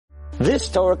This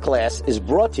Torah class is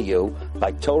brought to you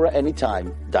by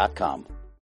TorahAnytime.com.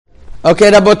 Okay,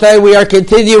 Rabotai, we are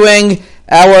continuing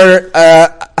our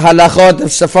halachot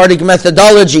of Sephardic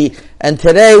methodology, and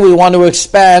today we want to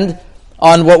expand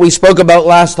on what we spoke about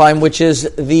last time, which is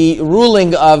the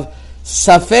ruling of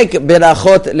Safek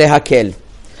Berachot Lehakel.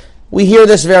 We hear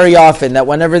this very often, that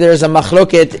whenever there's a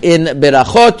machloket in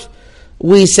Berachot,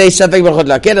 we say Safek Berachot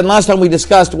Lehakel, and last time we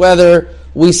discussed whether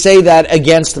we say that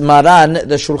against Maran,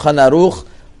 the Shulchan Aruch,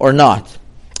 or not.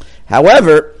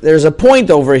 However, there's a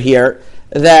point over here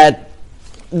that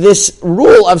this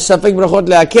rule of Safek Berachot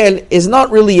Lehakel is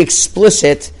not really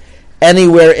explicit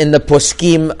anywhere in the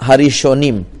Poskim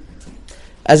Harishonim.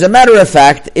 As a matter of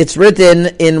fact, it's written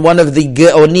in one of the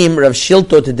Geonim, Rav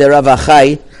Shiltot de Rav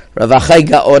Achai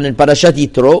Gaon in Parashat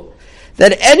Yitro,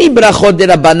 that any Berachot de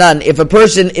Rabbanan, if a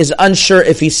person is unsure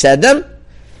if he said them,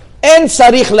 and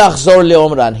Sarich Lachzor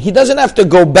Leomran, he doesn't have to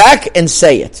go back and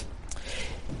say it.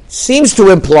 Seems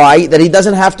to imply that he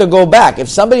doesn't have to go back. If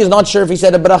somebody is not sure if he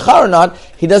said a bracha or not,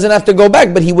 he doesn't have to go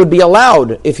back, but he would be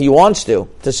allowed, if he wants to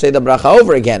say the bracha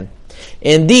over again.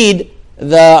 Indeed,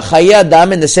 the Chaye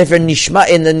Adam in the Sefer Nishma,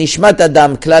 in the Nishmat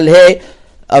Adam Klal He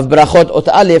of Berachot Ot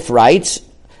Aleph writes,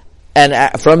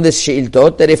 and from this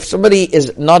Sheiltot, that if somebody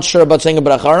is not sure about saying a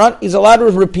bracha or not, he's allowed to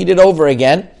repeat it over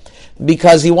again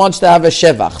because he wants to have a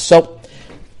shevach. So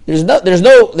there's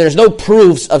no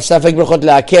proofs of Safek Berachot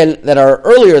Lehakel that are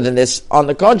earlier than this. On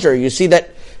the contrary, you see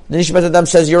that the Nishmat Adam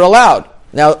says you're allowed.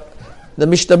 Now, the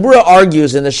Mishtabura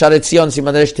argues in the Sharet Tzion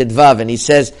Siman Resh Tedvav, and he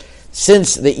says,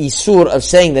 since the Isur of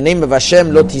saying the name of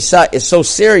Hashem Lo Tisa is so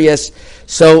serious,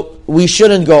 so we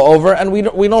shouldn't go over, and we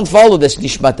don't follow this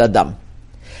Nishmat Adam.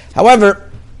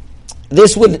 However,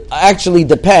 this would actually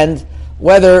depend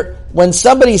whether when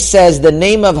somebody says the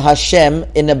name of Hashem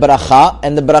in a bracha,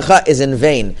 and the bracha is in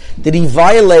vain, did he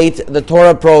violate the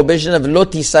Torah prohibition of Lo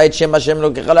Tisa et Shem Hashem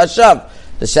Lo Kechal Hashav?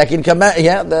 The second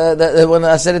command, the when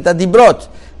I said it at Dibrot,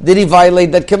 did he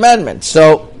violate that commandment?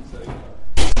 So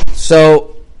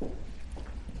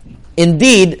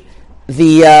indeed,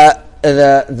 the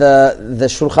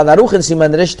Shulchan Aruch in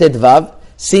Siman Resh Tedvav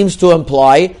seems to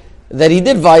imply that he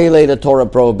did violate a Torah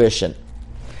prohibition.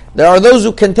 There are those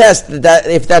who contest that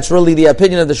if that's really the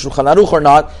opinion of the Shulchan Aruch or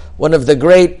not. One of the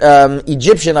great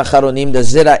Egyptian Acharonim, the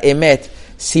Zera Emet,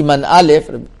 Siman Aleph,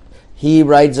 he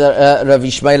writes, Rav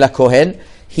Ishmael HaKohen,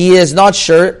 he is not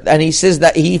sure, and he says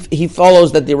that he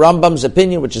follows that the Rambam's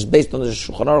opinion, which is based on the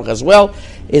Shulchan Aruch as well,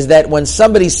 is that when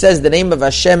somebody says the name of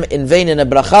Hashem in vain in a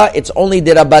bracha, it's only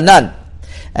derabanan.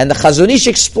 And the Chazon Ish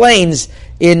explains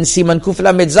in Siman Kuf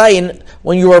Lamed Zayin,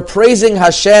 when you are praising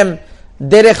Hashem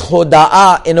derech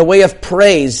hoda'ah, in a way of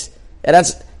praise, and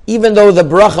that's even though the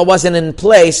bracha wasn't in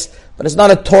place, but it's not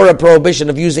a Torah prohibition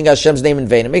of using Hashem's name in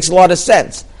vain. It makes a lot of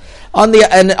sense.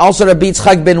 And also Rabbi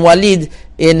Yitzchak ben Walid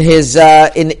in his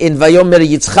in Vayomer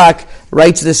Yitzchak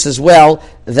writes this as well,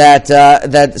 that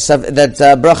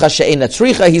bracha she'ena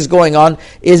tzricha he's going on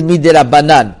is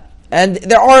midirabanan. And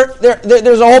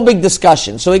there's a whole big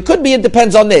discussion. So it could be, it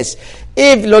depends on this.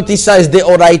 If Lo Tisa is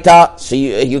deoraita, so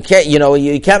you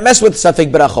can't mess with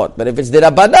Safek Berachot. But if it's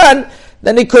derabanan,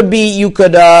 then it could be you'd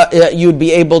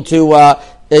be able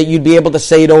to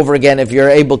say it over again if you're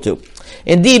able to.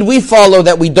 Indeed, we follow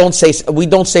that we don't say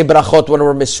Berachot when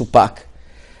we're misupak.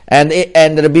 And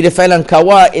Rabbi Lehakel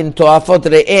Kawa in Toafot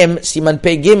Re'em Siman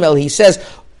Pei Gimel, he says,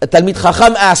 a Talmid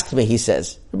Chacham asked me, he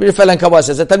says. Rabbi Lehakel Kawa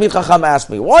says, a Talmid Chacham asked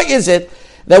me, why is it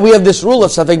that we have this rule of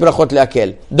Safek Berachot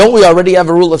Lehakel? Don't we already have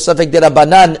a rule of Safek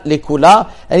Derabanan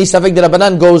Likula? And Safek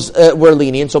Derabanan goes, we're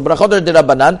lenient, so Berachot are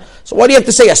Derabanan. So why do you have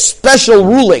to say a special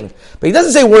ruling? But he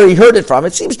doesn't say where he heard it from.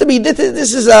 It seems to be,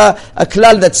 this is a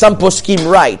klal that some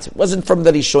poskim write. It wasn't from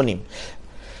the Rishonim.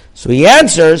 So he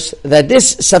answers that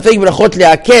this Safek Berachot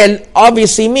Lehakel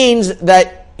obviously means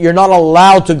that you're not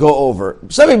allowed to go over.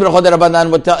 Safek Berachot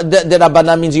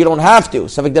Derabanan means you don't have to.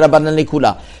 Safek Derabanan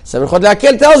Likula. Safek Berachot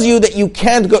Lehakel tells you that you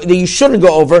can't go, that you shouldn't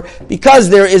go over because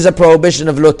there is a prohibition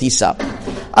of Lo Tisa.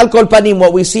 Al Kol Panim,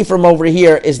 what we see from over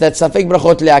here is that Safek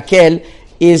Berachot Lehakel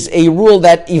is a rule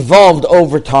that evolved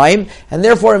over time, and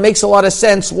therefore it makes a lot of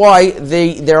sense why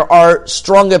there are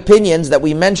strong opinions that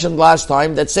we mentioned last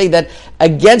time that say that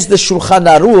against the Shulchan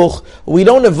Aruch, we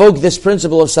don't evoke this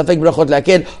principle of Safek Berachot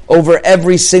Lehakel over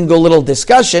every single little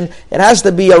discussion. It has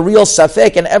to be a real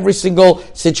Safek, and every single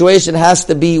situation has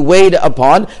to be weighed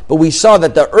upon. But we saw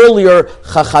that the earlier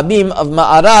Chachamim of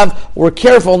Ma'arav were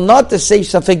careful not to say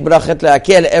Safek Berachot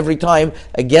Lehakel every time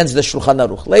against the Shulchan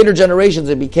Aruch. Later generations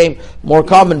it became more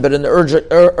common, but in the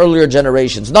earlier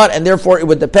generations not, and therefore it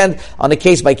would depend on a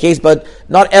case by case, but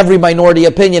not every minority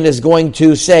opinion is going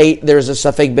to say there's a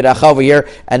Safek Beracha over here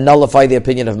and nullify the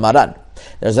opinion of Maran.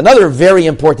 There's another very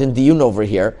important diyun over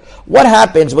here. What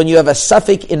happens when you have a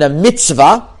Safek in a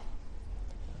mitzvah?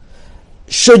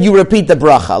 Should you repeat the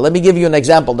bracha? Let me give you an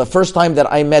example. The first time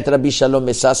that I met Rabbi Shalom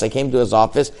Misas, I came to his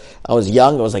office. I was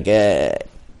young. I was like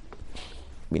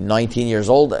 19 years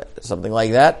old, something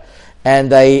like that.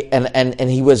 And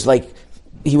he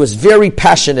was very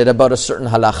passionate about a certain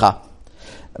halacha.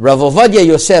 Rav Ovadia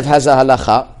Yosef has a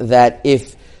halacha that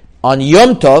if on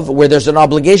Yom Tov, where there's an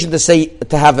obligation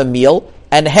to have a meal,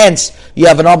 and hence you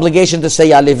have an obligation to say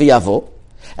Ya'aleh v'yavo,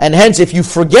 and hence if you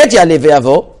forget Ya'aleh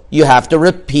v'yavo, you have to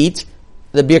repeat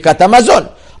the Birkat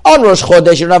HaMazon. On Rosh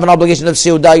Chodesh, you don't have an obligation of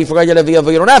Seudah, you forgot Ya'aleh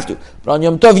v'yavo, you don't have to. But on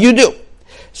Yom Tov, you do.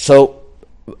 So,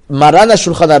 Maran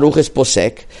HaShulchan Aruch is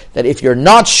posek, that if you're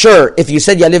not sure, if you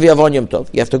said Ya'aleh v'yavo on Yom Tov,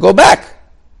 you have to go back.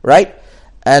 Right?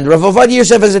 And Rav Ovadia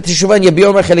Yosef has a Teshuvah in Yabir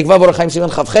Omer Chelik Vav Orachaim Siman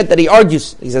Chavchet that he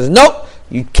argues. He says, no,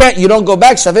 you don't go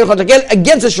back, Safek Brachot Lehakel,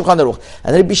 against the Shulchan Aruch.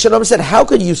 And then Rabbi Shalom said, how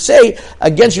could you say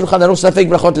against Shulchan Aruch Safek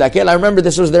Brachot Lehakel? I remember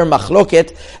this was their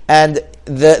machloket, and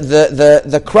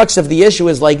the crux of the issue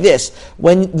is like this.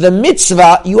 When the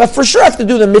mitzvah, you for sure have to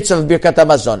do the mitzvah of Birkat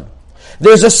HaMazon.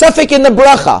 There's a Safek in the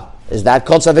bracha. Is that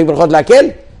called Safek Brachot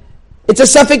Lehakel? It's a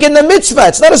Safek in the mitzvah.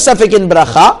 It's not a Safek in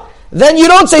bracha. Then you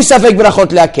don't say Safek Brachot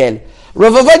Lehakel.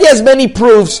 Rav Ovadia has many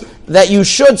proofs that you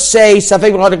should say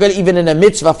Safek Brachot Lehakel even in a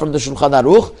mitzvah from the Shulchan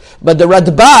Aruch, but the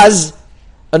Radbaz,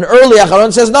 an early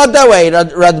Acharon, says not that way.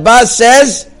 Radbaz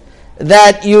says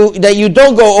that you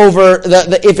don't go over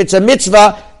if it's a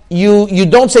mitzvah, you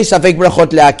don't say Safek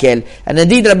Brachot Lehakel. And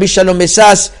indeed, Rabbi Shalom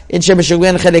Mesas in Shem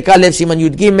Shuguen Chelek Aleph Siman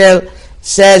Yud Gimel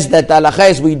says that the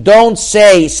halacha is we don't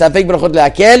say Safek Brachot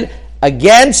Lehakel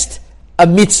against a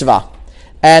mitzvah.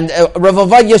 And Rav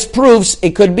Ovadia's proofs,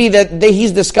 it could be that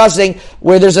he's discussing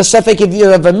where there's a safek if you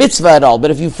have a mitzvah at all.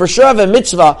 But if you for sure have a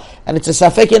mitzvah and it's a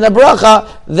safek in a bracha,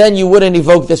 then you wouldn't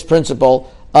evoke this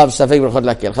principle of Safek Brachot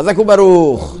Lehakel. Chazak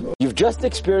u'baruch. You've just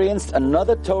experienced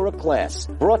another Torah class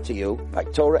brought to you by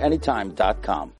TorahAnytime.com.